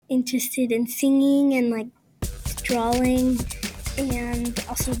interested in singing and like drawing and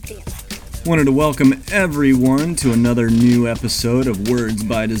also dance. Wanted to welcome everyone to another new episode of Words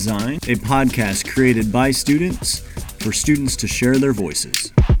by Design, a podcast created by students for students to share their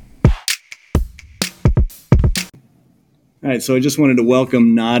voices. All right, so I just wanted to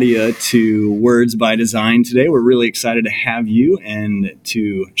welcome Nadia to Words by Design today. We're really excited to have you and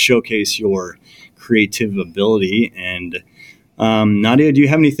to showcase your creative ability. And Nadia, do you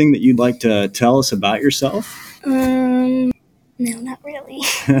have anything that you'd like to tell us about yourself? No, not really.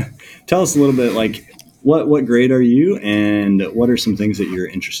 Tell us a little bit, like, what grade are you, and what are some things that you're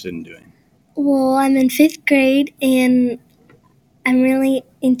interested in doing? Well, I'm in 5th grade, and I'm really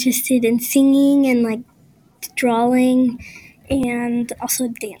interested in singing and like drawing and also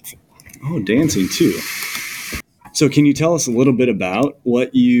dancing. Oh, dancing too. So can you tell us a little bit about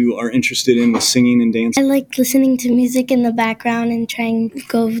what you are interested in with singing and I dancing? like listening to music in the background and trying to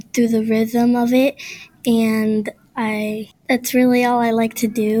go through the rhythm of it, and that's really all I like to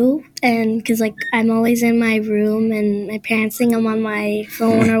do. And because like I'm always in my room and my parents sing them on my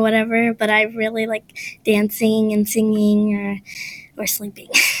phone or whatever, but I really like dancing and singing or sleeping.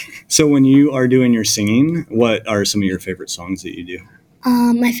 So when you are doing your singing, what are some of your favorite songs that you do?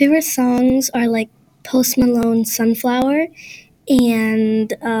 My favorite songs are like Post Malone's Sunflower,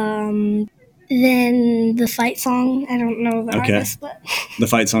 and then the fight song. I don't know the artist, but The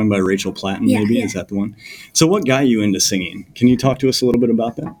Fight Song by Rachel Platten, Yeah, maybe? yeah. Is that the one? So what got you into singing? Can you talk to us a little bit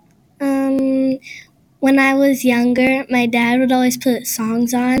about that? When I was younger, my dad would always put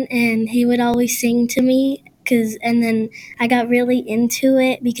songs on, and he would always sing to me. And then I got really into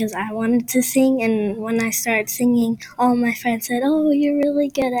it because I wanted to sing. And when I started singing, all my friends said, "Oh, you're really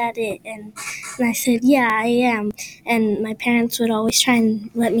good at it." And I said, "Yeah, I am." And my parents would always try and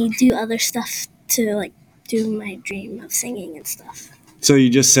let me do other stuff to like do my dream of singing and stuff. So you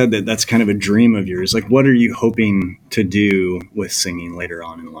just said that that's kind of a dream of yours. Like, what are you hoping to do with singing later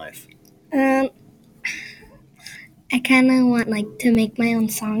on in life? I kind of want like to make my own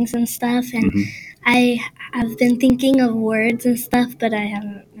songs and stuff, and I've been thinking of words and stuff, but I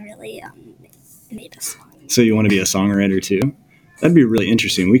haven't really made a song. So you want to be a songwriter too? That'd be really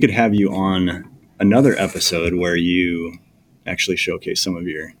interesting. We could have you on another episode where you actually showcase some of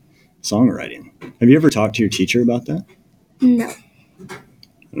your songwriting. Have you ever talked to your teacher about that? No. I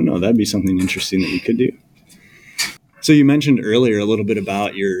don't know. That'd be something interesting that you could do. So you mentioned earlier a little bit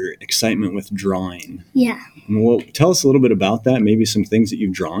about your excitement with drawing. Yeah. Well, tell us a little bit about that, maybe some things that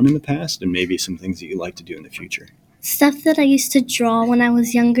you've drawn in the past and maybe some things that you'd like to do in the future. Stuff that I used to draw when I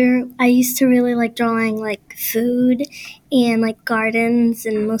was younger, I used to really like drawing like food and like gardens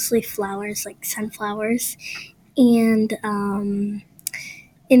and mostly flowers, like sunflowers. And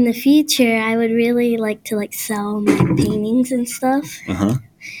in the future, I would really like to like sell my paintings and stuff.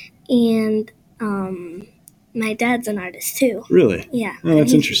 And my dad's an artist too. Really? Yeah. Oh,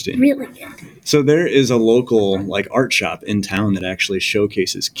 that's he's interesting. Really good. So there is a local like art shop in town that actually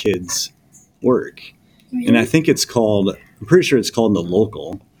showcases kids' work. Really? And I think I'm pretty sure it's called The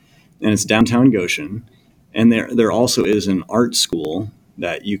Local, and it's downtown Goshen. And there also is an art school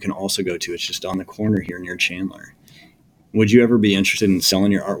that you can also go to. It's just on the corner here near Chandler. Would you ever be interested in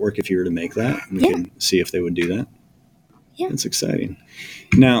selling your artwork if you were to make that? We can see if they would do that. Yeah. That's exciting.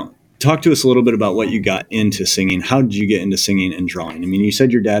 Now, talk to us a little bit about what you got into singing. How did you get into singing and drawing? I mean, you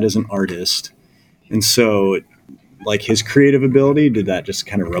said your dad is an artist. And so, like, his creative ability, did that just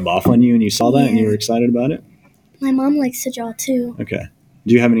kind of rub off on you and you saw that and you were excited about it? My mom likes to draw too. Okay.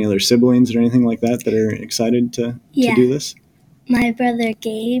 Do you have any other siblings or anything like that that are excited to do this? My brother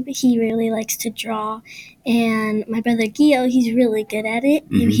Gabe, he really likes to draw, and my brother Gio, he's really good at it.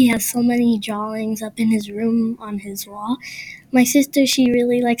 He has so many drawings up in his room on his wall. My sister, she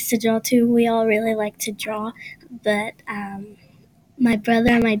really likes to draw too. We all really like to draw, but my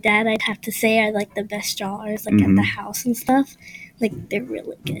brother and my dad, I'd have to say, are like the best drawers, like at the house and stuff. Like, they're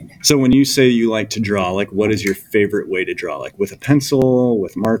really good. So when you say you like to draw, like, what is your favorite way to draw? Like, with a pencil,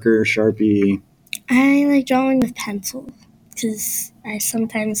 with marker, Sharpie? I like drawing with pencil because I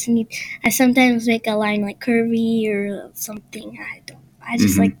sometimes make a line like curvy or something.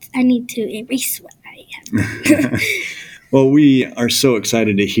 I need to erase what I have. Well, we are so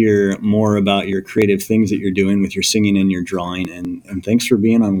excited to hear more about your creative things that you're doing with your singing and your drawing, and thanks for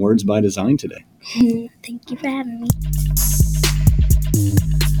being on Words by Design today. Thank you for having me.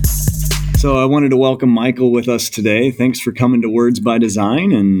 So I wanted to welcome Michael with us today. Thanks for coming to Words by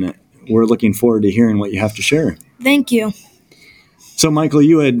Design, and we're looking forward to hearing what you have to share. Thank you. So, Michael,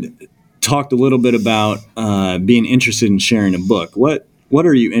 you had talked a little bit about being interested in sharing a book. What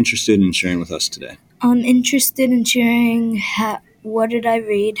are you interested in sharing with us today? I'm interested in sharing what did I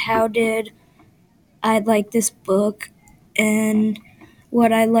read, how did I like this book, and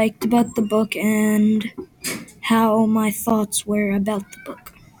what I liked about the book, and how my thoughts were about the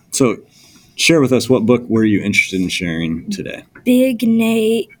book. So share with us, what book were you interested in sharing today? Big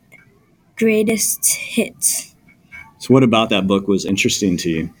Nate, Greatest Hits. So what about that book was interesting to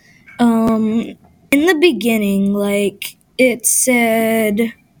you? In the beginning, like, it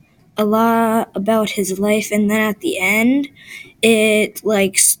said a lot about his life, and then at the end, it,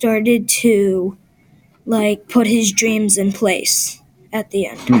 like, started to, like, put his dreams in place at the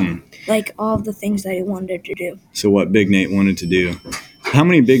end. Like, all the things that he wanted to do. So what Big Nate wanted to do. How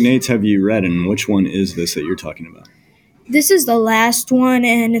many Big Nates have you read, and which one is this that you're talking about? This is the last one,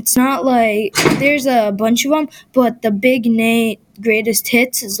 and it's not like there's a bunch of them, but the Big Nate Greatest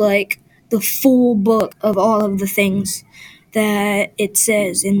Hits is like the full book of all of the things that it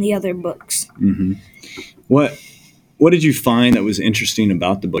says in the other books. Mm-hmm. What did you find that was interesting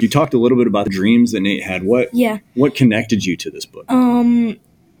about the book? You talked a little bit about the dreams that Nate had. What connected you to this book?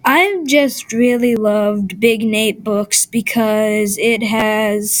 I just really loved Big Nate books because it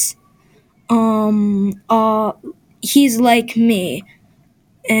has he's like me,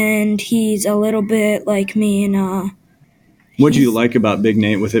 and he's a little bit like me, and what do you like about Big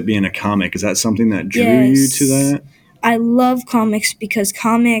Nate with it being a comic? Is that something that drew you to that? I love comics because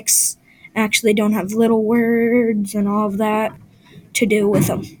comics actually don't have little words and all of that to do with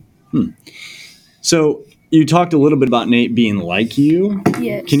them. So you talked a little bit about Nate being like you.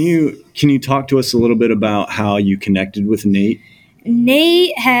 Yes. Can you talk to us a little bit about how you connected with Nate?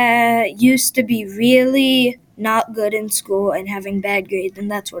 Nate used to be really not good in school and having bad grades,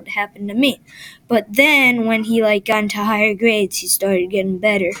 and that's what happened to me. But then when he got into higher grades, he started getting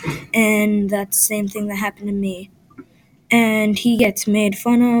better, and that's the same thing that happened to me. And he gets made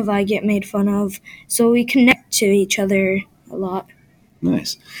fun of, I get made fun of, so we connect to each other a lot.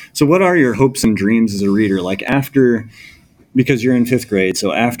 Nice. So what are your hopes and dreams as a reader? Like because you're in 5th grade,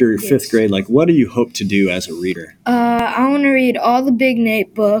 so after 5th grade, what do you hope to do as a reader? I want to read all the Big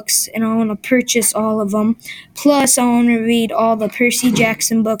Nate books, and I want to purchase all of them. Plus, I want to read all the Percy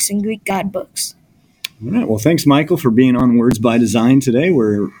Jackson books and Greek God books. All right. Well, thanks, Michael, for being on Words by Design today.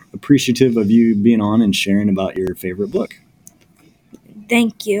 We're appreciative of you being on and sharing about your favorite book.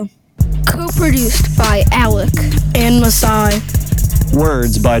 Thank you. Co-produced by Alec and Masai.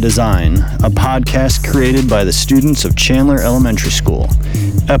 Words by Design, a podcast created by the students of Chandler Elementary School.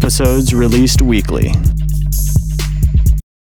 Episodes released weekly.